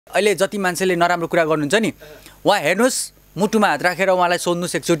अहिले जति मान्छेले नराम्रो कुरा गर्नुहुन्छ नि उहाँ हेर्नुहोस् मुटुमा हात राखेर उहाँलाई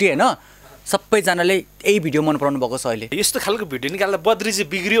सोध्नुहोस् एकचोटि होइन सबैजनाले यही भिडियो मन पराउनु भएको छ अहिले यस्तो खालको भिडियो निकाल्दा बद्री चाहिँ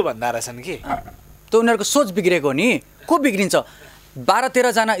बिग्रियो भन्दा रहेछन् कि त्यो उनीहरूको सोच बिग्रेको हो नि को बिग्रिन्छ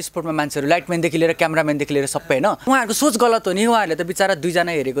 12-13 जना स्पोर्टमा मान्छेहरू लाइटम्यानदेखि लिएर क्यामेराम्यानदेखि लिएर सबै होइन उहाँहरूको सोच गलत हो नि उहाँहरूले त बिचरा 2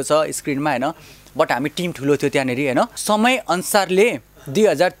 जना हेरेको छ स्क्रिनमा होइन बट हामी टिम ठुलो थियो त्यहाँनिर होइन समय अनुसारले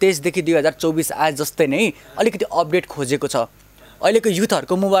 2023 देखि 2024 आए जस्तै नै अलिकति अपडेट खोजेको छ अहिलेको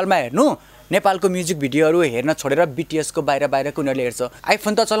युथहरूको मोबाइलमा हेर्नु नेपालको म्युजिक भिडियोहरू हेर्न छोडेर बिटिएसको बाहिरको उनीहरूले हेर्छ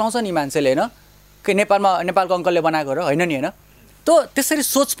आइफोन त चलाउँछ नि मान्छेले होइन के नेपालको अङ्कलले बनाएको र होइन नि होइन त त्यसरी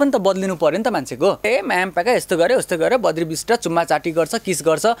सोच पनि त बदलिनु पर्यो नि त मान्छेको म्याम पाका यस्तो गऱ्यो उस्तो गऱ्यो बद्री बिष्ट चुम्मा चाटी गर्छ किस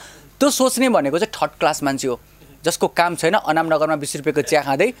गर्छ त्यो सोच्ने भनेको चाहिँ थर्ड क्लास मान्छे हो जसको काम छैन अनामनगरमा 20 रुपियाँको चिया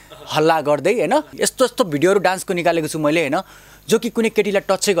खाँदै हल्ला गर्दै होइन यस्तो यस्तो भिडियोहरू डान्सको निकालेको छु मैले होइन जो कि कुनै केटीलाई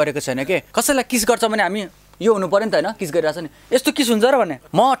टचै गरेको छैन के कसैलाई किस गर्छ भने हामी यो हुनु पर्यो नि त होइन किस गरिरहेछ नि यस्तो किस हुन्छ र भने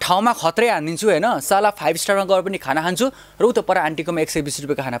म ठाउँमा खत्रै हानिदिन्छु होइन साला 5 स्टारमा गएर पनि खाना खान्छु र उ त पर आन्टीकोमा 120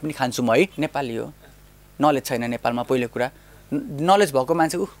 रुपियाँको खाना पनि खान्छु म है नेपाली हो नलेज छैन नेपालमा पहिलो कुरा नलेज भएको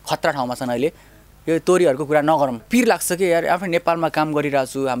मान्छे खतरा ठाउँमा छन् अहिले यो तोरीहरूको कुरा नगरौँ पिर लाग्छ कि यार आफै नेपालमा काम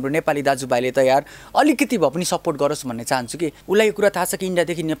गरिरहेको छु हाम्रो नेपाली दाजुभाइले त यार अलिकति भए पनि सपोर्ट गरोस् भन्ने चाहन्छु कि उसलाई यो कुरा थाहा छ कि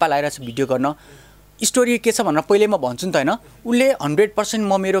इन्डियादेखि नेपाल आइरहेको छ भिडियो गर्न स्टोरी के छ भनेर पहिले म भन्छु नि त होइन उसले 100%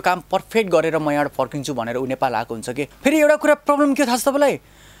 म मेरो काम पर्फेक्ट गरेर म यहाँबाट फर्किन्छु भनेर ऊ नेपाल आएको हुन्छ कि फेरि एउटा कुरा प्रब्लम के थाहा छ तपाईँलाई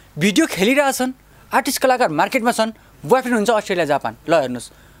भिडियो खेलिरहेछन् आर्टिस्ट कलाकार मार्केटमा छन् बोयफ्रेन्ड हुन्छ अस्ट्रेलिया जापान ल हेर्नुहोस्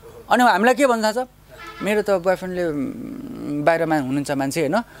अनि हामीलाई के भन्छ थाहा छ मेरो त बोयफ्रेन्डले बाहिरमा हुनुहुन्छ मान्छे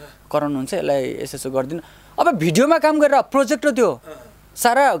होइन कराउनुहुन्छ यसलाई यसो गरिदिनु अब भिडियोमा काम गरेर प्रोजेक्ट हो त्यो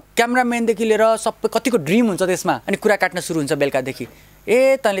सारा क्यामेराम्यानदेखि लिएर सबै कतिको ड्रिम हुन्छ त्यसमा अनि कुरा काट्न सुरु हुन्छ बेलुकादेखि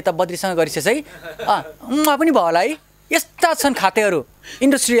तैँले त बद्रीसँग गरिसेस् है उहाँ पनि भयो होला है यस्ता छन् खातेहरू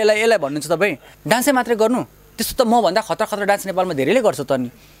इन्डस्ट्री यसलाई भन्नुहुन्छ तपाईँ डान्सै मात्रै गर्नु त्यस्तो त म भन्दा खतरा डान्स नेपालमा धेरैले गर्छ त नि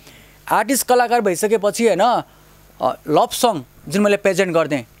आर्टिस्ट कलाकार भइसकेपछि होइन लभ सङ जुन मैले प्रेजेन्ट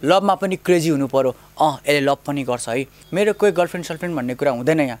गरिदिएँ लभमा पनि क्रेजी हुनु पऱ्यो यसले लभ पनि गर्छ है मेरो कोही गर्लफ्रेन्ड सर्लफ्रेन्ड भन्ने कुरा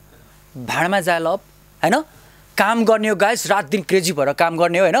हुँदैन यहाँ भाँडमा जा लभ होइन काम गर्ने हो गाइस रात दिन क्रेजी भएर काम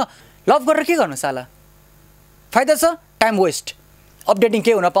गर्ने हो होइन लभ गरेर के गर्नु साला फाइदा छ टाइम वेस्ट अपडेटिङ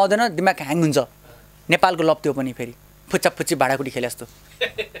केही हुन पाउँदैन दिमाग ह्याङ हुन्छ नेपालको लभ त्यो पनि फेरि फुच्ची भाँडाकुटी खेले जस्तो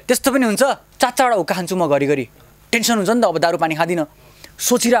त्यस्तो पनि हुन्छ चारवटा हुक्का खान्छु म घरिघरि टेन्सन हुन्छ नि त अब दारू पानी खाँदिनँ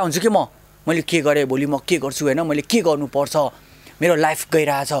सोचिरहेको हुन्छु कि मैले के गरेँ भोलि म के गर्छु होइन मैले के गर्नुपर्छ मेरो लाइफ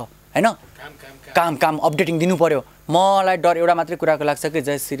गइरहेछ होइन काम अपडेटिङ दिनु पऱ्यो मलाई डर एउटा मात्रै कुराको लाग्छ कि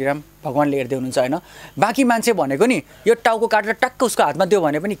जय श्रीराम भगवान्ले हेर्दै हुनुहुन्छ होइन बाँकी मान्छे भनेको नि यो टाउको काटेर टक्क उसको हातमा दियो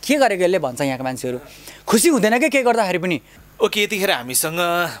भने पनि के गरेको यसले भन्छ यहाँको मान्छेहरू खुसी हुँदैन कि के गर्दाखेरि पनि ओके यतिखेर हामीसँग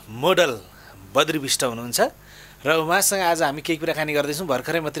मोडल बद्री बिष्ट हुनुहुन्छ र उहाँसँग आज हामी केही कुराकानी गर्दैछौँ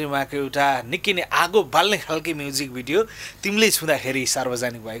भर्खरै मात्रै उहाँको एउटा निकै नै आगो बाल्ने खालको म्युजिक भिडियो तिमीले छुँदाखेरि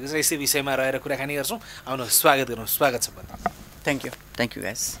सार्वजनिक भएको छ यसै विषयमा रहेर कुराकानी गर्छौँ आउनु स्वागत गरौँ स्वागत छ थ्याङ्क यू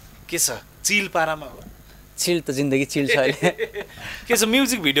गाइस के छ चिल पारामा हो चिल त जिन्दगी चिल छ अहिले के छ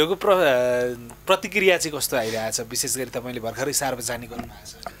म्युजिक भिडियोको प्रतिक्रिया चाहिँ कस्तो आइरहेको छ विशेष गरी तपाईँले भर्खरै सार्वजनिक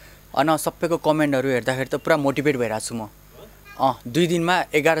गर्नुभएको छ सबैको कमेन्टहरू हेर्दाखेरि त पुरा मोटिभेट भइरहेको छु म 2 दिनमा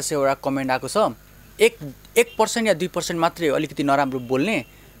 1100वटा कमेन्ट आएको छ 1% या 2% मात्रै अलिकति नराम्रो बोल्ने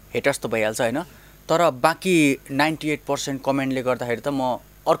हेटर्स त भइहाल्छ होइन तर बाँकी 98% कमेन्टले गर्दाखेरि त म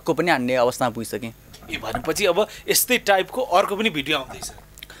अर्को पनि हान्ने अवस्थामा पुगिसकेँ भनेपछि अब यस्तै टाइपको अर्को पनि भिडियो आउँदैछ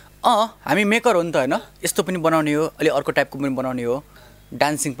हामी मेकर हो नि त होइन यस्तो पनि बनाउने हो अलि अर्को टाइपको पनि बनाउने हो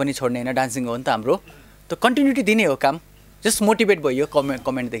डान्सिङ पनि छोड्ने होइन डान्सिङ हो नि त हाम्रो त कन्टिन्युटी दिने हो काम जस्ट मोटिभेट भयो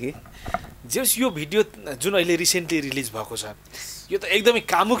कमेन्टदेखि जस यो भिडियो जुन अहिले रिसेन्टली रिलिज भएको छ यो त एकदमै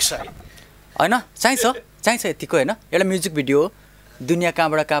कामुक छ है होइन चाहिन्छ यतिको होइन एउटा म्युजिक भिडियो हो दुनियाँ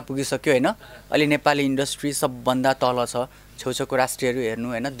कहाँबाट कहाँ पुगिसक्यो होइन अहिले नेपाली इन्डस्ट्री सबभन्दा तल छ छेउछेउको राष्ट्रियहरू हेर्नु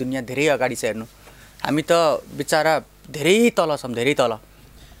होइन दुनियाँ धेरै अगाडि छ हेर्नु हामी त बिचरा धेरै तल छौँ धेरै तल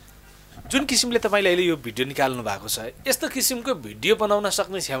जुन किसिमले तपाईँले अहिले यो भिडियो निकाल्नु भएको छ यस्तो किसिमको भिडियो बनाउन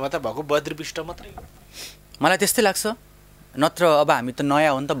सक्ने क्षमता भएको बद्री बिष्ट मात्रै मलाई त्यस्तै लाग्छ नत्र अब हामी त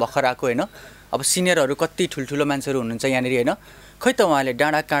नयाँ हो नि त भर्खर आएको होइन अब सिनियरहरू कति ठुल्ठुलो मान्छेहरू हुनुहुन्छ यहाँनिर होइन खै त उहाँले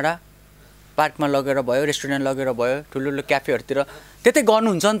डाँडा काँडा पार्कमा लगेर भयो रेस्टुरेन्ट लगेर भयो ठुल्ठुलो क्याफेहरूतिर त्यतै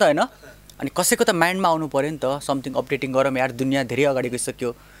गर्नुहुन्छ नि त होइन अनि कसैको त माइन्डमा आउनु पऱ्यो नि त समथिङ अपडेटिङ गरौँ यार दुनियाँ धेरै अगाडि गइसक्यो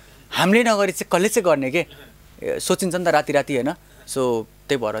हामीले नगरी चाहिँ कसले चाहिँ गर्ने के सोचिन्छ नि त राति होइन सो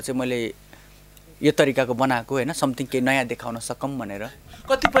त्यही भएर चाहिँ मैले यो तरिकाको बनाएको होइन समथिङ केही नयाँ देखाउन सकौँ भनेर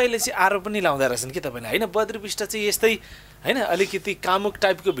कतिपयले चाहिँ आरोप पनि लाउँदा रहेछन् कि तपाईँले होइन बद्री बिष्ट चाहिँ यस्तै होइन अलिकति कामुक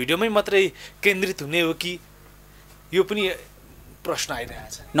टाइपको भिडियोमै मात्रै केन्द्रित हुने हो कि यो पनि प्रश्न आइरहेको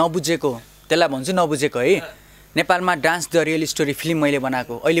छ नबुझेको त्यसलाई भन्छु नबुझेको है नेपालमा dance the real story film मैले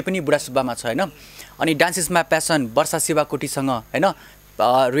बनाएको अहिले पनि बुढा सुब्बामा छ होइन अनि डान्स इज माई प्यासन वर्षा शिवा कोटीसँग होइन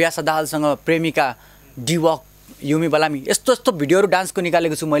रियासा दाहालसँग प्रेमिका डिवक युमी बलामी यस्तो यस्तो भिडियोहरू डान्सको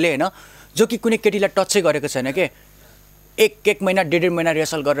निकालेको छु मैले होइन, जो कि कुनै केटीलाई टचै गरेको छैन के। एक महिना डेढ महिना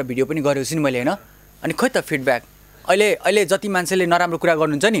रिहर्सल गरेर भिडियो पनि गरेको छु नि मैले होइन। अनि खोइ त फिडब्याक अहिले जति मान्छेले नराम्रो कुरा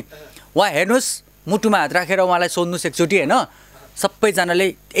गर्नुहुन्छ नि, उहाँ हेर्नुहोस् मुटुमा हात राखेर उहाँलाई सोध्नुहोस् एकचोटि होइन, सबैजनाले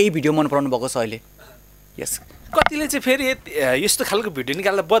यही भिडियो मन पराउनु भएको छ अहिले। यस, कतिले चाहिँ फेरि यस्तो खालको भिडियो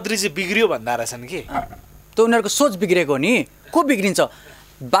निकाल्दा बद्री चाहिँ बिग्रियो भन्दा रहेछन् कि। त उनीहरूको सोच बिग्रेको नि, को बिग्रिन्छ?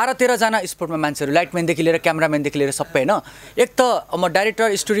 12-13 जना स्पोर्टमा मान्छेहरू, लाइटम्यानदेखि लिएर क्यामराम्यानदेखि लिएर सबै होइन। एक त म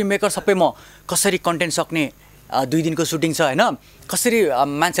डाइरेक्टर स्टोरी मेकर सबै, म कसरी कन्टेन्ट सक्ने, 2 दिनको सुटिङ छ होइन, कसरी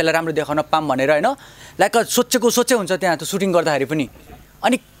मान्छेलाई राम्रो देखाउन पाऊँ भनेर होइन, लाइक सोचै हुन्छ त्यहाँ त्यो सुटिङ गर्दाखेरि पनि।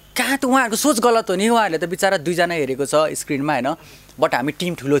 अनि कहाँ त उहाँहरूको सोच गलत हो नि, उहाँहरूले त बिचरा 2 जना हेरेको छ स्क्रिनमा होइन, बट हामी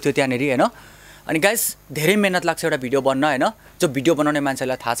टिम ठुलो थियो त्यहाँनिर होइन। अनि गाइस धेरै मेहनत लाग्छ एउटा भिडियो बन्न होइन, जो भिडियो बनाउने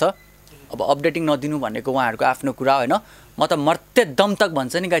मान्छेलाई थाहा छ। अब अपडेटिङ नदिनु भनेको उहाँहरूको आफ्नो कुरा होइन, म त मर्ते दम तक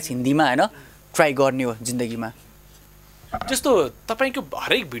भन्छ नि गाइस हिन्दीमा होइन, ट्राई गर्ने हो जिन्दगीमा। जस्तो तपाईँको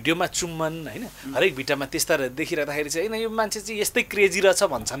हरेक भिडियोमा चुम्बन होइन, हरेक भिडियोमा त्यस्ता देखिरहँदाखेरि चाहिँ होइन यो मान्छे चाहिँ यस्तै क्रेजी रहेछ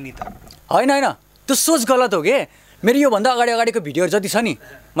भन्छन् नि त। होइन त्यो सोच गलत हो कि। मेरो योभन्दा अगाडिको भिडियोहरू जति छ नि,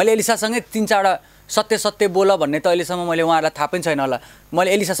 मैले एलिसासँगै 3-4 सत्य बोल भन्ने त अहिलेसम्म मैले उहाँहरूलाई थाहा पनि छैन होला। मैले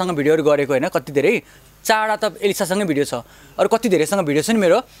एलिसासँग भिडियोहरू गरेको होइन, कति धेरै 4 त एलिसासँगै भिडियो छ, अरू कति धेरैसँग भिडियो छ नि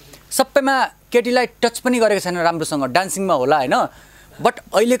मेरो। सबैमा केटीलाई टच पनि गरेको छैन राम्रोसँग, डान्सिङमा होला होइन। बट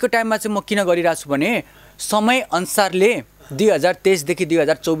अहिलेको टाइममा चाहिँ म किन गरिरहेको छु भने समय अनुसारले 2023 देखि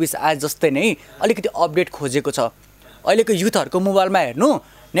 2024 आए जस्तै नै अलिकति अपडेट खोजेको छ। अहिलेको युथहरूको मोबाइलमा हेर्नु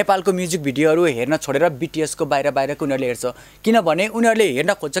नेपालको म्युजिक भिडियोहरू हेर्न छोडेर बिटिएसको बाहिरको उनीहरूले हेर्छ, किनभने उनीहरूले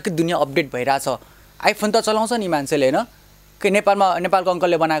हेर्न खोज्छ कि दुनियाँ अपडेट भइरहेछ। आइफोन त चलाउँछ नि मान्छेले होइन, कि नेपालको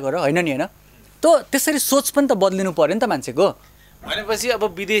अङ्कलले बनाएको र होइन नि होइन। त्यसरी सोच पनि त बदलिनु पऱ्यो नि त मान्छेको। भनेपछि अब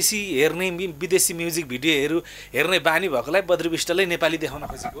विदेशी म्युजिक भिडियोहरू हेर्ने बानी भएकोलाई बद्री बिष्टले नेपाली देखाउन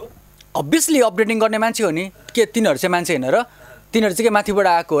खोजेको। अभियसली अपडेटिङ गर्ने मान्छे हो नि, के तिनीहरू चाहिँ मान्छे होइन र? तिनीहरू चाहिँ के माथिबाट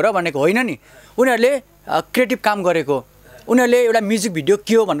आएको हो र भनेको होइन नि। उनीहरूले क्रिएटिभ काम गरेको, उनीहरूले एउटा म्युजिक भिडियो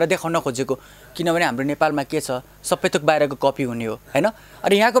के हो भनेर देखाउन खोजेको। किनभने हाम्रो नेपालमा के छ, सबै थोक बाहिरको कपी हुने हो होइन।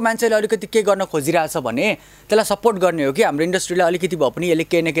 अनि यहाँको मान्छेले अलिकति के गर्न खोजिरहेछ भने त्यसलाई सपोर्ट गर्ने हो कि हाम्रो इन्डस्ट्रीलाई अलिकति भए पनि यसले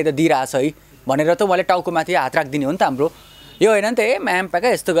केही न केही त दिइरहेछ है भनेर त उहाँले टाउकोमाथि हात राखिदिने हो नि त हाम्रो। यो होइन नि त म्याम पाका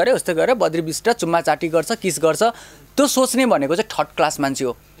यस्तो गऱ्यो उस्तो गऱ्यो बद्री बिष्ट चुम्मा चाटी गर्छ, किस गर्छ, त्यो सोच्ने भनेको चाहिँ थर्ड क्लास मान्छे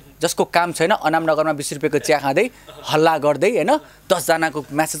हो, जसको काम छैन अनामनगरमा 20 रुपियाँको चिया खाँदै हल्ला गर्दै होइन 10 जनाको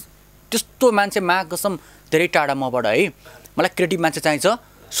म्यासेज। त्यस्तो मान्छे मा कसम धेरै टाढा मबाट है। मलाई क्रिएटिभ मान्छे चाहिन्छ,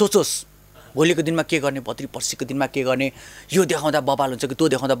 सोचोस् भोलिको दिनमा के गर्ने, भत्री पर्सिको दिनमा के गर्ने, यो देखाउँदा बबाल हुन्छ कि त्यो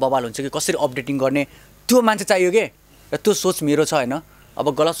देखाउँदा बबाल हुन्छ कि कसरी अपडेटिङ गर्ने, त्यो मान्छे चाहियो के। र त्यो सोच मेरो छ होइन। अब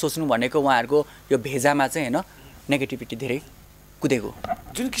गलत सोच्नु भनेको उहाँहरूको यो भेजामा चाहिँ होइन नेगेटिभिटी धेरै कुदेको।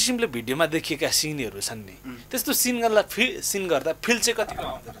 जुन किसिमले भिडियोमा देखिएका सिनहरू छन् नि, त्यस्तो सिन गर्दा फिल चाहिँ कतिको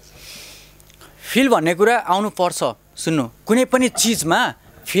आउँदो रहेछ? फिल भन्ने कुरा आउनुपर्छ। सुन्नु, कुनै पनि चिजमा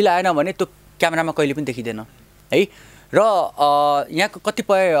फिल आएन भने त्यो क्यामेरामा कहिले पनि देखिँदैन है। र यहाँको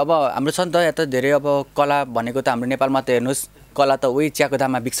कतिपय अब हाम्रो छ नि त यहाँ त धेरै अब कला भनेको त हाम्रो नेपालमा त हेर्नुहोस् कला त उही चियाको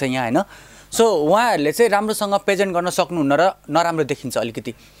दाममा बिक्छ यहाँ होइन। सो उहाँहरूले चाहिँ राम्रोसँग प्रेजेन्ट गर्न सक्नुहुन्न र नराम्रो देखिन्छ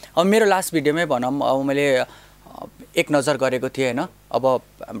अलिकति। अब मेरो लास्ट भिडियोमै भनौँ, अब मैले एक नजर गरेको थिएँ होइन, अब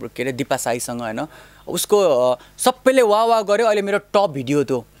हाम्रो के अरे दिपा साईसँग होइन, उसको सबैले वाह गर्यो। अहिले मेरो टप भिडियो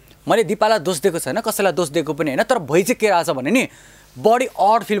थियो। मैले दिपालाई दोष दिएको छैन, कसैलाई दोष दिएको पनि होइन, तर भइ चाहिँ के रहेछ भने नि बडी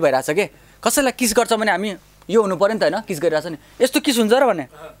अड फिल भइरहेछ कि कसैलाई किस गर्छ भने हामी यो हुनु पऱ्यो नि त होइन, किस गरिरहेछ नि यस्तो किस हुन्छ र भने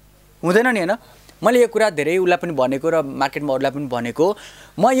हुँदैन नि होइन। मैले यो कुरा धेरै उसलाई पनि भनेको र मार्केटमा अरूलाई पनि भनेको।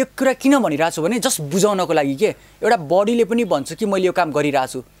 म यो कुरा किन भनिरहेको छु भने जस्ट बुझाउनको लागि के एउटा बडीले पनि भन्छ कि मैले यो काम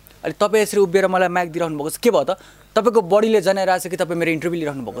गरिरहेको छु। अहिले तपाईँ यसरी उभिएर मलाई माइक दिइराख्नु भएको छ, के भयो त तपाईँको बडीले जनाइरहेको छ कि तपाईँ मेरो इन्टरभ्यू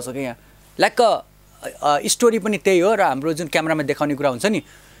लिइराख्नु भएको छ कि यहाँ। लाइक स्टोरी पनि त्यही हो र हाम्रो जुन क्यामेरामा देखाउने कुरा हुन्छ नि,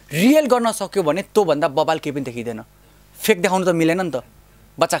 रियल गर्न सक्यो भने त्योभन्दा बबाल केही पनि देखिँदैन। फेक देखाउनु त मिलेन नि त,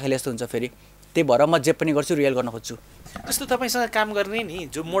 बच्चा खेले जस्तो हुन्छ फेरि। त्यही भएर म जे पनि गर्छु रियल गर्न खोज्छु। जस्तो तपाईँसँग काम गर्ने नि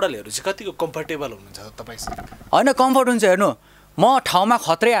जो मोडलहरू चाहिँ कतिको कम्फर्टेबल हुनुहुन्छ तपाईँसँग? होइन कम्फर्ट हुन्छ। हेर्नु म ठाउँमा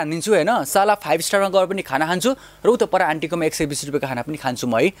खत्रै हानिदिन्छु होइन, साला 5 स्टारमा गएर पनि खाना खान्छु र उता पर आन्टीकोमा 120 रुपियाँको खाना पनि खान्छु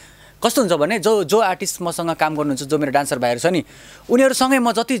म है। कस्तो हुन्छ भने जो आर्टिस्ट मसँग काम गर्नुहुन्छ, जो मेरो डान्सर भाइहरू छ नि, उनीहरूसँगै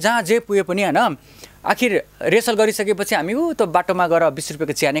म जति जहाँ जे पुगे पनि होइन, आखिर रेसल गरिसकेपछि हामी त बाटोमा गएर 20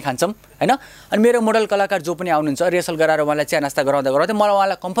 रुपियाँको चिया नै खान्छौँ होइन। अनि मेरो मोडल कलाकार जो पनि आउनुहुन्छ रेसल गराएर उहाँलाई चिया नास्ता गराउँदै मलाई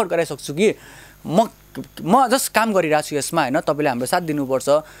उहाँलाई कम्फर्ट गराइसक्छु कि म जस्ट काम गरिरहेको छु यसमा होइन। तपाईँले हाम्रो साथ दिनुपर्छ,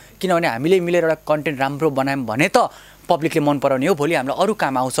 किनभने हामीले मिलेर एउटा कन्टेन्ट राम्रो बनायौँ भने त पब्लिकले मन पराउने हो। भोलि हामीलाई अरू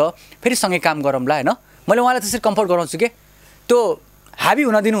काम आउँछ फेरि सँगै काम गरौँला होइन। मैले उहाँलाई त्यसरी कम्फर्ट गराउँछु कि त्यो हाबी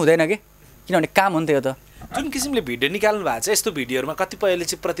हुन दिनु हुँदैन कि, किनभने काम हो नि त यो त। जुन किसिमले भिडियो निकाल्नु भएको छ यस्तो भिडियोहरूमा कतिपयले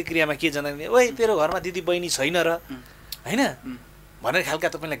चाहिँ प्रतिक्रियामा के जनाउने, ओइ तेरो घरमा दिदी बहिनी छैन र होइन, भनेर खालका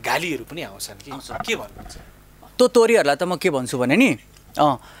तपाईँलाई गालीहरू पनि आउँछन् कि के भन्नुहुन्छ? त्यो तोरीहरूलाई त म के भन्छु भने नि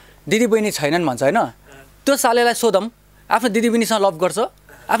दिदी बहिनी छैनन् भन्छ होइन, त्यो सालेलाई सोधौँ आफ्नो दिदी बहिनीसँग लभ गर्छ,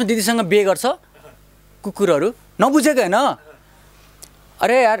 आफ्नो दिदीसँग बिहे गर्छ, कुकुरहरू नबुझेको होइन।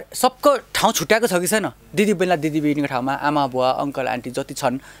 अरे यार सबको ठाउँ छुट्याएको छ कि छैन? दिदी बहिनीलाई दिदी बहिनीको ठाउँमा आमा बुवा अङ्कल आन्टी जति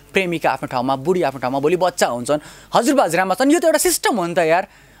छन्, प्रेमिका आफ्नो ठाउँमा, बुढी आफ्नो ठाउँमा, भोलि बच्चा हुन्छन्, हजुरबा हजुरआमा छन्, यो त एउटा सिस्टम हो नि त यार।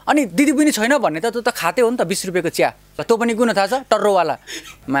 अनि दिदी बहिनी छैन भन्ने त त्यो त खाते हो नि त, 20 रुपियाँको चिया त्यो पनि गुण थाहा छ, टर्रोवाला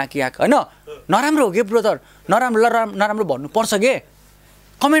माकी आँख होइन। नराम्रो हो कि ब्रदर, नराम्रो भन्नुपर्छ के,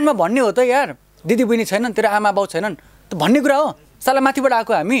 कमेन्टमा भन्ने हो त यार दिदी बहिनी छैनन्, तेरो आमा बाउ छैनन् त भन्ने कुरा हो। साला माथिबाट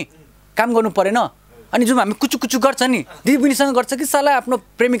आएको हामी काम गर्नु परेन। अनि जुन हामी कुचु गर्छ नि, दिदी बहिनीसँग गर्छ कि साला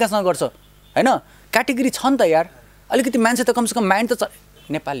आफ्नो प्रेमिकासँग गर्छ होइन, क्याटेगोरी छ नि त यार। अलिकति मान्छे त कमसेकम माइन्ड त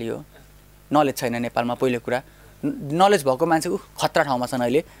नेपाली हो, नलेज छैन नेपालमा। पहिलो कुरा नलेज भएको मान्छे खतरा ठाउँमा छन्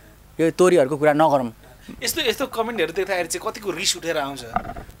अहिले। यो तोरीहरूको कुरा नगरौँ। यस्तो कमेन्टहरू देख्दाखेरि चाहिँ कतिको रिस उठेर आउँछ?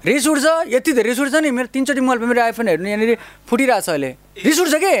 रिस उठ्छ, यति धेरै रिस उठ्छ नि। मेरो 3 चोटि मोबाइलमा मेरो आइफोन हेर्नु यहाँनिर फुटिरहेछ अहिले। रिस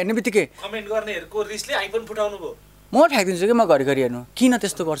उठ्छ के हेर्ने बित्तिकै। कमेन्ट गर्नेहरूको रिसले आइफोन फुटाउनु भयो। म फ्याँकिदिन्छु कि म घरिघरि हेर्नु। किन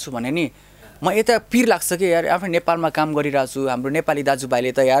त्यस्तो गर्छु भने नि, म यता पिर लाग्छ कि यार आफ्नो नेपालमा काम गरिरहेको छु, हाम्रो नेपाली दाजुभाइले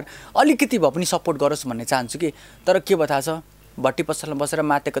त यार अलिकति भए पनि सपोर्ट गरोस् भन्ने चाहन्छु कि। तर के भयो थाहा छ, भट्टी पसलमा बसेर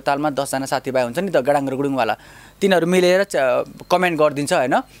मातेको तालमा 10 जना साथीभाइ हुन्छ नि त गडाङ्ग्रो गुडुङवाला, तिनीहरू मिलेर कमेन्ट गरिदिन्छ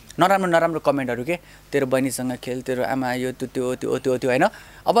होइन, नराम्रो कमेन्टहरू के, तेरो बहिनीसँग खेल, तेरो आमा यो त्यो होइन।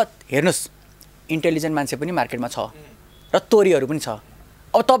 अब हेर्नुहोस्, इन्टेलिजेन्ट मान्छे पनि मार्केटमा छ र तोरीहरू पनि छ।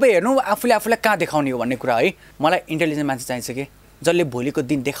 अब तपाईँ हेर्नु आफूलाई कहाँ देखाउने हो भन्ने कुरा है। मलाई इन्टेलिजेन्ट मान्छे चाहिन्छ कि जसले भोलिको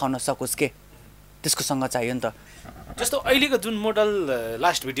दिन देखाउन सकोस् के, त्यसको सँग चाहियो नि त। जस्तो अहिलेको जुन मोडल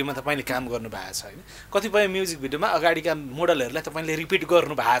लास्ट भिडियोमा तपाईँले काम गर्नुभएको छ होइन, कतिपय म्युजिक भिडियोमा अगाडिका मोडलहरूलाई तपाईँले रिपिट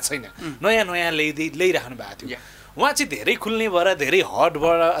गर्नु भएको छैन, नयाँ ल्याइराख्नु भएको थियो। उहाँ चाहिँ धेरै खुल्ने भएर, धेरै हट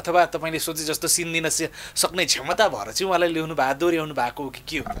भएर, अथवा तपाईँले सोचे जस्तो सिन दिन सक्ने क्षमता भएर चाहिँ उहाँलाई ल्याउनु भएको, दोहोऱ्याउनु भएको कि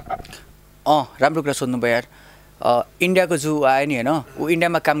के हो? राम्रो कुरा सोध्नु भयो यार। इन्डियाको जो आयो नि होइन, ऊ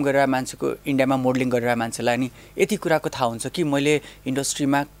इन्डियामा काम गरेर मान्छेको, इन्डियामा मोडलिङ गरेर मान्छेलाई नि यति कुराको थाहा हुन्छ कि मैले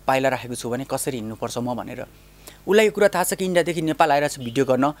इन्डस्ट्रीमा पाइला राखेको छु भने कसरी हिँड्नुपर्छ म भनेर। उसलाई यो कुरा थाहा छ कि इन्डियादेखि नेपाल आइरहेको छ भिडियो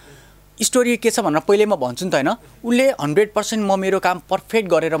गर्न, स्टोरी के छ भनेर पहिले म भन्छु नि त होइन। उसले 100% म मेरो काम पर्फेक्ट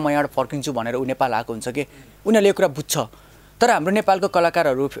गरेर म यहाँबाट फर्किन्छु भनेर ऊ नेपाल आएको हुन्छ कि। उनीहरूले यो कुरा बुझ्छ। तर हाम्रो नेपालको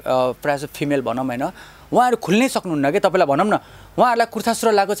कलाकारहरू प्रायः जस्तो फिमेल भनौँ होइन, उहाँहरू खुल्नै सक्नुहुन्न कि। तपाईँलाई भनौँ न, उहाँहरूलाई कुर्ता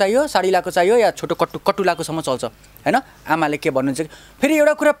सुरुवाल लगाएको चाहियो, साडी लगाएको चाहियो, या छोटो कट्टु लगाएकोसम्म चल्छ होइन। आमाले के भन्नुहुन्छ कि फेरि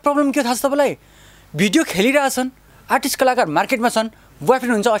एउटा कुरा प्रब्लम के थाहा छ तपाईँलाई, भिडियो खेलिरहेछन्, आर्टिस्ट कलाकार मार्केटमा छन्,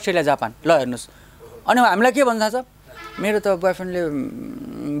 बोयफ्रेन्ड हुन्छ अस्ट्रेलिया जापान, ल हेर्नुहोस्। अनि हामीलाई के भन्छ थाहा छ, मेरो त बोयफ्रेन्डले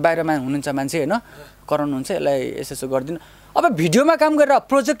बाहिरमा हुनुहुन्छ मान्छे होइन, कराउनुहुन्छ, यसलाई यसो गरिदिनु। अब भिडियोमा काम गरेर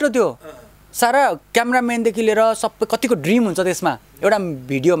प्रोजेक्ट हो त्यो, सारा क्यामराम्यानदेखि लिएर सबै कतिको ड्रिम हुन्छ त्यसमा। एउटा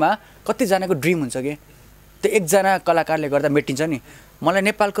भिडियोमा कतिजनाको ड्रिम हुन्छ कि, त्यो एकजना कलाकारले गर्दा मेटिन्छ नि। मलाई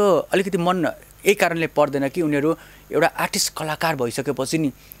नेपालको अलिकति मन यही कारणले पर्दैन कि उनीहरू एउटा आर्टिस्ट कलाकार भइसकेपछि नि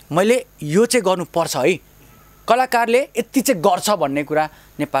मैले यो चाहिँ गर्नुपर्छ है, कलाकारले यति चाहिँ गर्छ भन्ने कुरा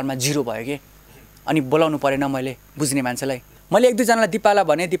नेपालमा जिरो भयो कि। अनि बोलाउनु परेन मैले बुझ्ने मान्छेलाई। मैले 1-2जनालाई दिपालाई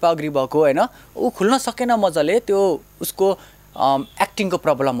भने, दिपा अग्री भएको होइन, ऊ खुल्न सकेन मजाले, त्यो उसको एक्टिङको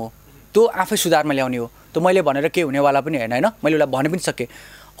प्रब्लम हो, त्यो आफै सुधारमा ल्याउने हो। त्यो मैले भनेर केही हुनेवाला पनि होइन होइन, मैले उसलाई भने पनि सकेँ।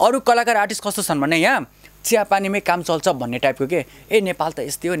 अरू कलाकार आर्टिस्ट कस्तो छन् भने यहाँ चियापानीमै काम चल्छ भन्ने टाइपको के, नेपाल त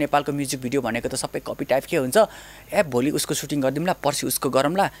यस्तै हो, नेपालको म्युजिक भिडियो भनेको त सबै कपी टाइप के हुन्छ, भोलि उसको सुटिङ गरिदिउँला, पर्सि उसको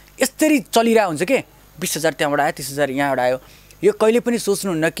गरौँला, यस्तरी चलिरहेको हुन्छ कि। 20,000 त्यहाँबाट आयो, 30,000 यहाँबाट आयो। यो कहिले पनि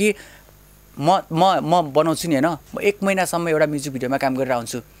सोच्नुहुन्न कि म बनाउँछु नि होइन, म 1 महिनासम्म एउटा म्युजिक भिडियोमा काम गरेर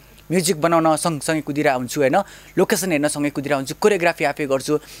आउँछु, म्युजिक बनाउन सँगसँगै कुदिएर आउँछु होइन, लोकेसन हेर्न सँगै कुदिएर आउँछु, कोरियोग्राफी आफै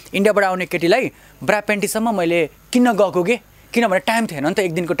गर्छु। इन्डियाबाट आउने केटीलाई ब्रा पेन्टीसम्म मैले किन्न गएको कि, किनभने टाइम थिएन नि त,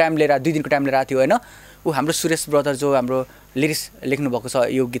 1 दिनको टाइम लिएर 2 दिनको टाइम लिएर आएको थियो होइन। ऊ हाम्रो सुरेश ब्रदर जो हाम्रो लिरिक्स लेख्नुभएको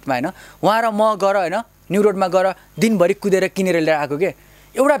छ यो गीतमा होइन, उहाँ र म गएर होइन न्यु रोडमा गएर दिनभरि कुदेर किनेर लिएर आएको के।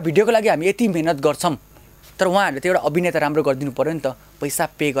 एउटा भिडियोको लागि हामी यति मेहनत गर्छौँ, तर उहाँहरूले त एउटा अभिनेता राम्रो गरिदिनु पऱ्यो नि त, पैसा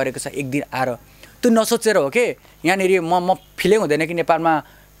पे गरेको छ 1 दिन आएर। त्यो नसोचेर हो कि यहाँनिर म फिलै हुँदैन कि नेपालमा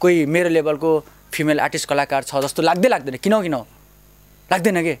कोही मेरो लेभलको फिमेल आर्टिस्ट कलाकार छ जस्तो लाग्दैन। किन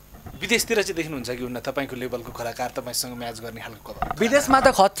लाग्दैन कि। विदेशतिर चाहिँ देख्नुहुन्छ कि उन्न तपाईँको लेभलको कलाकार तपाईँसँग म्याच गर्ने खालको कलाकार? विदेशमा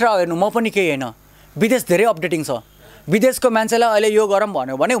त खतरा हो हेर्नु, म पनि केही होइन। विदेश धेरै अपडेटिङ छ। विदेशको मान्छेलाई अहिले यो गरौँ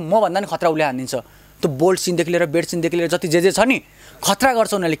भन्यो भने मभन्दा नि खतरा उसले हानिदिन्छ। त्यो बोल्ड सिनदेखि लिएर बेड सिनदेखि लिएर जति जे छ नि खतरा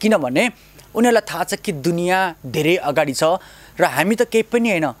गर्छ उनीहरूले। किनभने उनीहरूलाई थाहा छ कि दुनियाँ धेरै अगाडि छ र हामी त केही पनि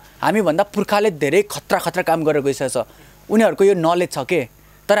होइन, हामीभन्दा पुर्खाले धेरै खतरा काम गरेर गइसकेको छ। उनीहरूको यो नलेज छ के,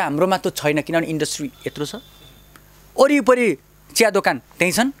 तर हाम्रोमा त्यो छैन। किनभने इन्डस्ट्री यत्रो छ, वरिपरि चिया दोकान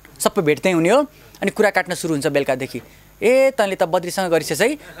त्यहीँ छन्, सबै भेट त्यहीँ हुने हो। अनि कुरा काट्न सुरु हुन्छ बेलुकादेखि, तैँले त बद्रीसँग गरिसेस् है,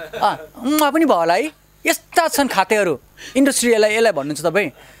 म पनि भयो होला है, यस्ता छन् खातेहरू इन्डस्ट्री यसलाई भन्नुहुन्छ तपाईँ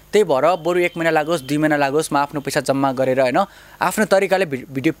त्यही भएर बरु 1 महिना लागोस् 2 महिना लागोस् म आफ्नो पैसा जम्मा गरेर होइन आफ्नो तरिकाले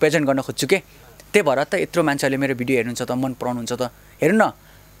भिडियो प्रेजेन्ट गर्न खोज्छु के त्यही भएर त यत्रो मान्छेहरूले मेरो भिडियो हेर्नुहुन्छ त मन पराउनुहुन्छ त हेर्नु न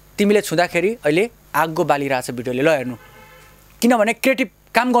तिमीले छुँदाखेरि अहिले आगो बालिरहेछ भिडियोले ल हेर्नु किनभने क्रिएटिभ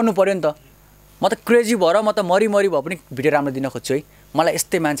काम गर्नु पर्यो नि त म त क्रेजी भएर म त मरी भए पनि भिडियो राम्रो दिन खोज्छु है मलाई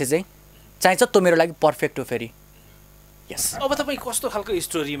यस्तै मान्छे चाहिँ चाहिन्छ त्यो मेरो लागि पर्फेक्ट हो फेरि यस अब तपाईँ कस्तो खालको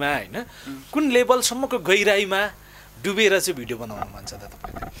स्टोरीमा होइन कुन लेभलसम्मको गहिराइमा डुबेर चाहिँ भिडियो बनाउनु मन छ त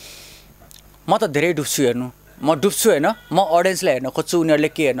तपाईँलाई म त धेरै डुब्छु हेर्नु म डुब्छु होइन म अडियन्सलाई हेर्न खोज्छु उनीहरूले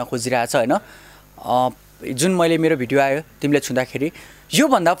के हेर्न खोजिरहेछ होइन जुन मैले मेरो भिडियो आयो तिमीले छुँदाखेरि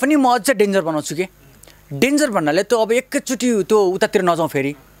योभन्दा पनि म अझ डेन्जर बनाउँछु कि डेन्जर भन्नाले त्यो अब एकैचोटि त्यो उतातिर नजाउँ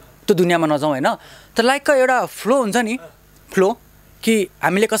फेरि त्यो दुनियाँमा नजाउँ होइन त लाइक एउटा फ्लो हुन्छ नि फ्लो कि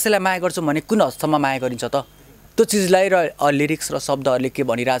हामीले कसैलाई माया गर्छौँ भने कुन हदसम्म माया गरिन्छ त त्यो चिजलाई र लिरिक्स र शब्दहरूले के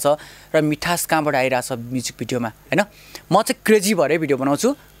भनिरहेछ र मिठास कहाँबाट आइरहेछ म्युजिक भिडियोमा होइन म चाहिँ क्रेजी भएरै भिडियो बनाउँछु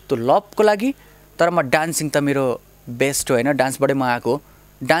त्यो लभको लागि तर म डान्सिङ त मेरो बेस्ट हो होइन डान्सबाटै म आएको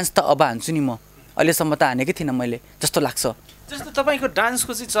डान्स त अब हान्छु नि म अहिलेसम्म त हानेकै थिइनँ मैले जस्तो लाग्छ जस्तो तपाईँको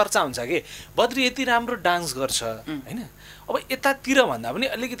डान्सको चाहिँ चर्चा हुन्छ कि बद्री यति राम्रो डान्स गर्छ होइन अब यतातिर भन्दा पनि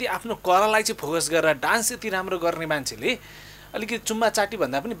अलिकति आफ्नो कलालाई चाहिँ फोकस गरेर डान्स यति राम्रो गर्ने मान्छेले अलिकति चुम्मा चाटी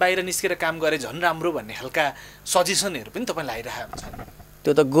भन्दा पनि बाहिर निस्केर काम गरे झन् राम्रो भन्ने खालका सजेसनहरू पनि तपाईँलाई आइरहेको हुन्छ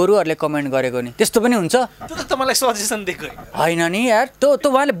त्यो त गोरुहरूले कमेन्ट गरेको नि त्यस्तो पनि हुन्छ त्यो त मलाई सजेसन दिएको होइन नि यार त्यो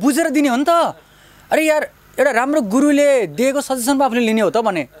उहाँले बुझेर दिने हो नि त अरे यार एउटा राम्रो गुरुले दिएको सजेसन आफूले लिने हो त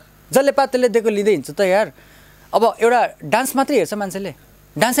भने जसले पातले दिएको लिँदै हिँड्छ त यार अब एउटा डान्स मात्रै हेर्छ मान्छेले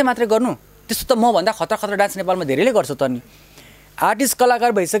डान्सै मात्रै गर्नु त्यस्तो त मभन्दा खतरा डान्स नेपालमा धेरैले गर्छ त नि आर्टिस्ट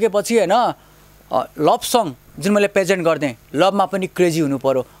कलाकार भइसकेपछि होइन लभ सङ जुन मैले प्रेजेन्ट गरिदिएँ लभमा पनि क्रेजी हुनु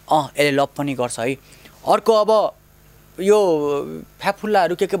पऱ्यो यसले लभ पनि गर्छ है अर्को अब यो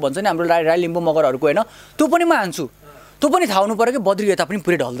फ्याफुल्लाहरू के भन्छ नि हाम्रो राई लिम्बू मगरहरूको होइन त्यो पनि म हान्छु त्यो पनि थाहा हुनु पऱ्यो कि बद्री यता पनि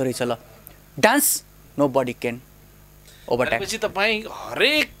पुरै ढल्दो रहेछ ल dance no body can overtime पछि तपाईँ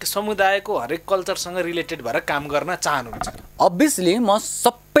हरेक समुदायको हरेक कल्चरसँग रिलेटेड भएर काम गर्न चाहनुहुन्छ अभियसली म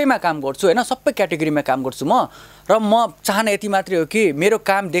सबैमा काम गर्छु होइन सबै क्याटेगोरीमा काम गर्छु म र म चाहना यति मात्रै हो कि मेरो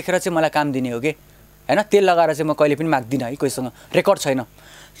काम देखेर चाहिँ मलाई काम दिने हो कि होइन तेल लगाएर चाहिँ म कहिले पनि माग्दिनँ है कोहीसँग रेकर्ड छैन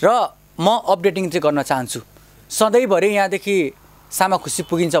र म अपडेटिङ चाहिँ गर्न चाहन्छु सधैँभरि यहाँदेखि सामा खुसी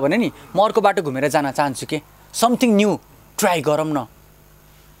पुगिन्छ भने नि म अर्को बाटो घुमेर जान चाहन्छु कि समथिङ न्यू ट्राई गरौँ न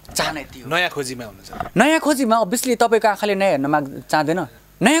चाहना यति हो नयाँ खोजीमा हुनुहुन्छ नयाँ खोजीमा अभियसली तपाईँको आँखाले नयाँ हेर्न चाहँदैन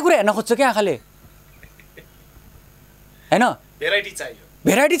नयाँ कुरा हेर्न खोज्छ क्या आँखाले होइन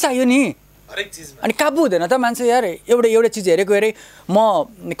भेराइटी चाहियो नि अनि काबु हुँदैन त मान्छे यार एउटा चिज हेरेको हेरे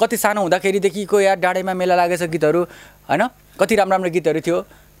म कति सानो हुँदाखेरिदेखिको यार डाँडैमा मेला लागेछ गीतहरू होइन कति राम्रो गीतहरू थियो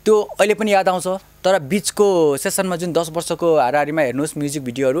त्यो अहिले पनि याद आउँछ तर बिचको सेसनमा जुन 10 वर्षको हाराहारीमा हेर्नुहोस् म्युजिक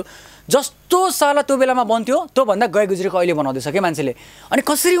भिडियोहरू जस्तो साला त्यो बेलामा बन्थ्यो त्योभन्दा गए गुज्रेको अहिले बनाउँदैछ क्या मान्छेले अनि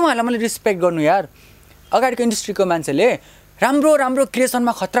कसरी उहाँहरूलाई मैले रिस्पेक्ट गर्नु यार अगाडिको इन्डस्ट्रीको मान्छेले राम्रो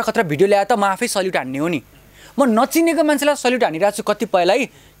क्रिएसनमा खतरा भिडियो ल्याए त म आफै सल्युट हान्ने हो नि म नचिनेको मान्छेलाई सल्युट हानिरहेको छु कतिपयलाई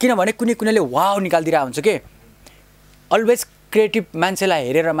किनभने कुनैले वाउ निकालिदिरहेको हुन्छ के अलवेज क्रिएटिभ मान्छेलाई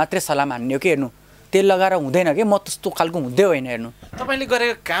हेरेर मात्रै सलाम हान्ने हो कि हेर्नु तेल लगाएर हुँदैन कि म त्यस्तो खालको हुँदै होइन हेर्नु तपाईँले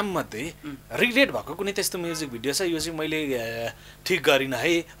गरेको काममध्ये रिग्रेट भएको कुनै त्यस्तो म्युजिक भिडियो छ यो चाहिँ मैले ठिक गरिनँ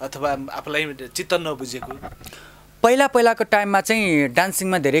है अथवा आफूलाई चित्त नबुझेको पहिलाको टाइममा चाहिँ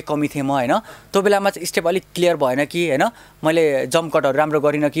डान्सिङमा धेरै कमी थिएँ म होइन त्यो बेलामा चाहिँ स्टेप अलिक क्लियर भएन कि होइन मैले जम्पकटहरू राम्रो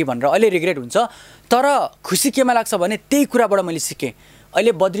गरिनँ कि भनेर अहिले रिग्रेट हुन्छ तर खुसी केमा लाग्छ भने त्यही कुराबाट मैले सिकेँ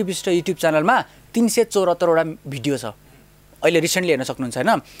अहिले बद्री बिस्ट युट्युब च्यानलमा 374वटा भिडियो छ अहिले रिसेन्टली हेर्न सक्नुहुन्छ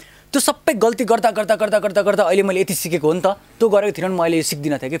होइन त्यो सबै गल्ती गर्दा अहिले मैले यति सिकेको हो नि त त्यो गरेको थिएन म अहिले यो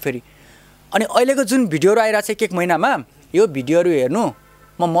सिक्दिनँ थिएँ कि फेरि अनि अहिलेको जुन भिडियोहरू आइरहेको छ एक महिनामा यो भिडियोहरू हेर्नु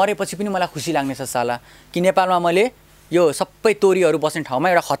म मरेपछि पनि मलाई खुसी लाग्नेछ साला कि नेपालमा मैले यो सबै तोरीहरू बस्ने ठाउँमा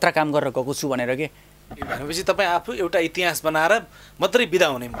एउटा खतरा काम गरेर गएको छु भनेर के भनेपछि तपाईँ आफू एउटा इतिहास बनाएर मात्रै बिदा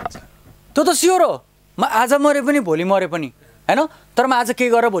हुने मन छ त्यो त स्योर हो म आज मरे पनि भोलि मरे पनि होइन तर म आज के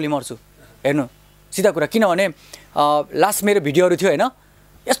गरेर भोलि मर्छु हेर्नु सिधा कुरा किनभने लास्ट मेरो भिडियोहरू थियो होइन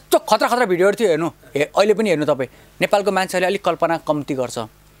यस्तो खतरा भिडियोहरू थियो हेर्नु अहिले पनि हेर्नु तपाईँ नेपालको मान्छेहरूले अलिक कल्पना कम्ती गर्छ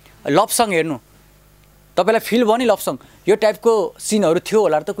लभ सङ हेर्नु तपाईँलाई फिल भयो नि लभ सङ यो टाइपको सिनहरू थियो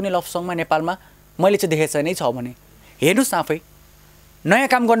होला त कुनै लभ सङमा नेपालमा मैले चाहिँ देखेको नै छ भने हेर्नुहोस् न आफै नयाँ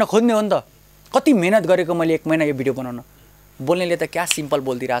काम गर्न खोज्ने हो नि त कति मेहनत गरेको मैले 1 महिना यो भिडियो बनाउन बोल्नेले त क्या सिम्पल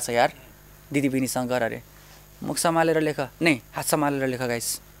बोलिदिरहेछ यार दिदी बहिनीसँग गर अरे मुख सम्हालेर लेख नै हात सम्हालेर लेख गाइस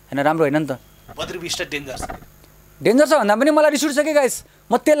होइन राम्रो होइन नि त बद्री बिस्ट डेन्जर छ भन्दा पनि मलाई रिस उठ्छ कि गाइस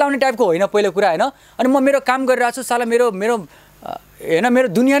म तेल लाउने टाइपको होइन पहिलो कुरा होइन अनि म मेरो काम गरिरहेको छु साला मेरो होइन मेरो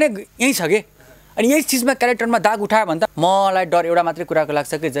दुनियाँ नै यहीँ छ कि अनि यही चिजमा क्यारेक्टरमा दाग उठायो भने त मलाई डर एउटा मात्रै कुराको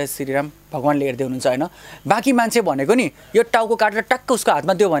लाग्छ कि जय श्रीराम भगवान्ले हेर्दै हुनुहुन्छ होइन। बाँकी मान्छे भनेको नि यो टाउको काटेर टक्क उसको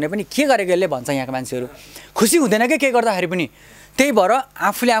हातमा दियो भने पनि के गरेको यसले भन्छ यहाँको मान्छेहरू, खुसी हुँदैन कि के गर्दाखेरि पनि। त्यही भएर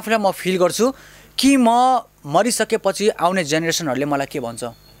आफूलाई म फिल गर्छु कि म मरिसकेपछि आउने जेनेरेसनहरूले मलाई के भन्छ,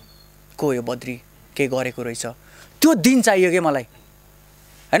 को यो बद्री के गरेको रहेछ, त्यो दिन चाहियो कि मलाई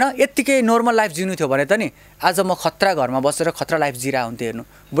होइन। यत्तिकै नर्मल लाइफ जिनु थियो भने त नि आज म खतरा घरमा बसेर खतरा लाइफ जिरा हुन्थेँ। हेर्नु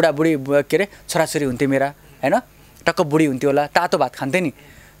बुढाबुढी के अरे छोराछोरी हुन्थे मेरा होइन, टक्क बुढी हुन्थ्यो होला, तातो भात खान्थेँ नि।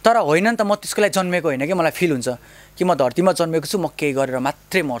 तर होइन नि त, म त्यसको लागि जन्मेको होइन कि मलाई फिल हुन्छ कि म धरतीमा जन्मेको छु, म केही गरेर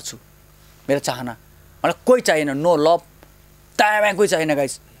मात्रै मर्छु, मेरो चाहना। मलाई कोही चाहिएन, नो लभ तामा कोही चाहिएन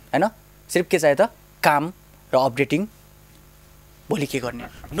गाइस होइन। सिर्फ के चाहियो त, काम र अपडेटिङ, भोलि के गर्ने।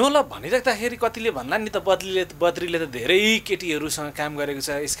 नो लभ भनिराख्दाखेरि कतिले भन्ला नि त बद्रीले त धेरै केटीहरूसँग काम गरेको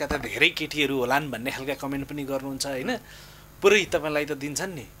छ, यसका त धेरै केटीहरू होलान् भन्ने खालका कमेन्ट पनि गर्नुहुन्छ होइन। पुरै तपाईँलाई त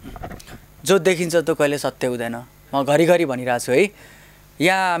दिन्छन् नि। जो देखिन्छ त्यो कहिले सत्य हुँदैन, म घरिघरि भनिरहेको छु है।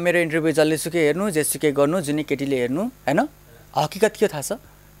 यहाँ मेरो इन्टरभ्यू जसलेसुकै हेर्नु, जेसुकै गर्नु, जुनै केटीले हेर्नु होइन। हकिकत के थाहा छ,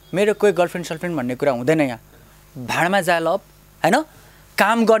 मेरो कोही गर्लफ्रेन्ड सर्लफ्रेन्ड भन्ने कुरा हुँदैन यहाँ। भाँडमा जा लभ होइन,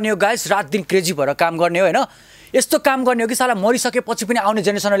 काम गर्ने हो गाइस, रात दिन क्रेजी भएर काम गर्ने हो होइन। यस्तो काम गर्ने हो कि साला मरिसकेपछि पनि आउने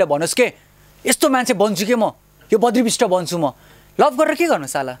जेनेरेसनले भनोस् के यस्तो मान्छे बन्छु के म, यो बद्री बिष्ट बन्छु म। लभ गरेर के गर्नु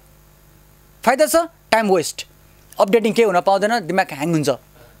साला, फाइदा छ, टाइम वेस्ट, अपडेटिङ केही हुन पाउँदैन, दिमाग ह्याङ हुन्छ।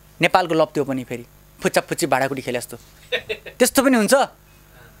 नेपालको लभ त्यो पनि फेरि फुच्ची भाँडाकुटी खेले जस्तो, त्यस्तो पनि हुन्छ।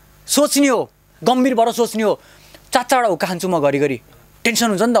 सोच्ने हो, गम्भीर भएर सोच्ने हो। चारवटा हुक्का खान्छु म घरिघरि,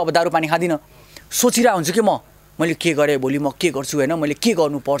 टेन्सन हुन्छ नि त। अब दारू पानी खाँदिनँ, सोचिरहेको हुन्छु कि मैले के गरेँ, भोलि म के गर्छु होइन, मैले के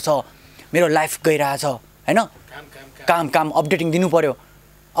गर्नुपर्छ, मेरो लाइफ गइरहेछ होइन। काम अपडेटिङ दिनु पऱ्यो।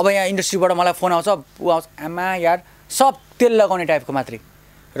 अब यहाँ इन्डस्ट्रीबाट मलाई फोन आउँछ, आमा यार सब तेल लगाउने टाइपको मात्रै।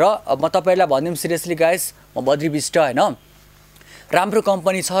 र म तपाईँहरूलाई भनिदिउँ सिरियसली गाइस, म बद्री बिष्ट होइन, राम्रो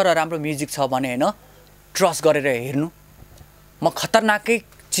कम्पनी छ र राम्रो म्युजिक छ भने होइन, ट्रस्ट गरेर हेर्नु। म खतरनाकै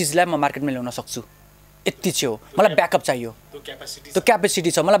चिजलाई म मार्केटमा ल्याउन सक्छु, यति चाहिँ हो। मलाई ब्याकअप चाहियो, त्यो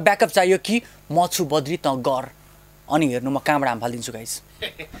क्यापेसिटी छ, मलाई ब्याकअप चाहियो कि म छु बद्री, त गर, अनि हेर्नु म कहाँबाट हाम फालिदिन्छु गाइस।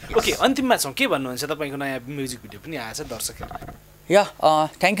 ओके, अन्तिममा छौँ, के भन्नुहुन्छ, तपाईँको नयाँ म्युजिक भिडियो पनि आएछ दर्शकहरू। या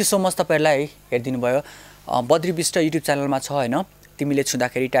थ्याङ्क यू सो मच तपाईँहरूलाई है, हेरिदिनु भयो। बद्री बिष्ट युट्युब च्यानलमा छ होइन, तिमीले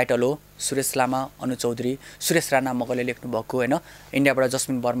छुँदाखेरि टाइटल हो सुरेश लामा, अनु चौधरी, सुरेश राणा मगरले लेख्नुभएको होइन, इन्डियाबाट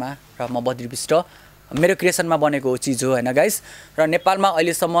जस्मिन वर्मा र म बद्री बिष्ट, मेरो क्रिएसनमा बनेको चिज हो होइन गाइस। र नेपालमा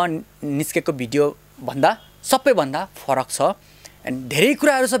अहिलेसम्म निस्केको भिडियो भन्दा सबैभन्दा फरक छ एन्ड धेरै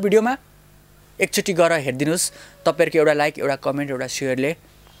कुराहरू छ भिडियोमा। एकचोटि गएर हेरिदिनुहोस्, तपाईँहरूको एउटा लाइक, एउटा कमेन्ट, एउटा सेयरले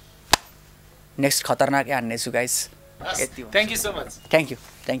नेक्स्ट खतरनाक हान्नेछु guys. Thank you so much.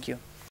 Thank you.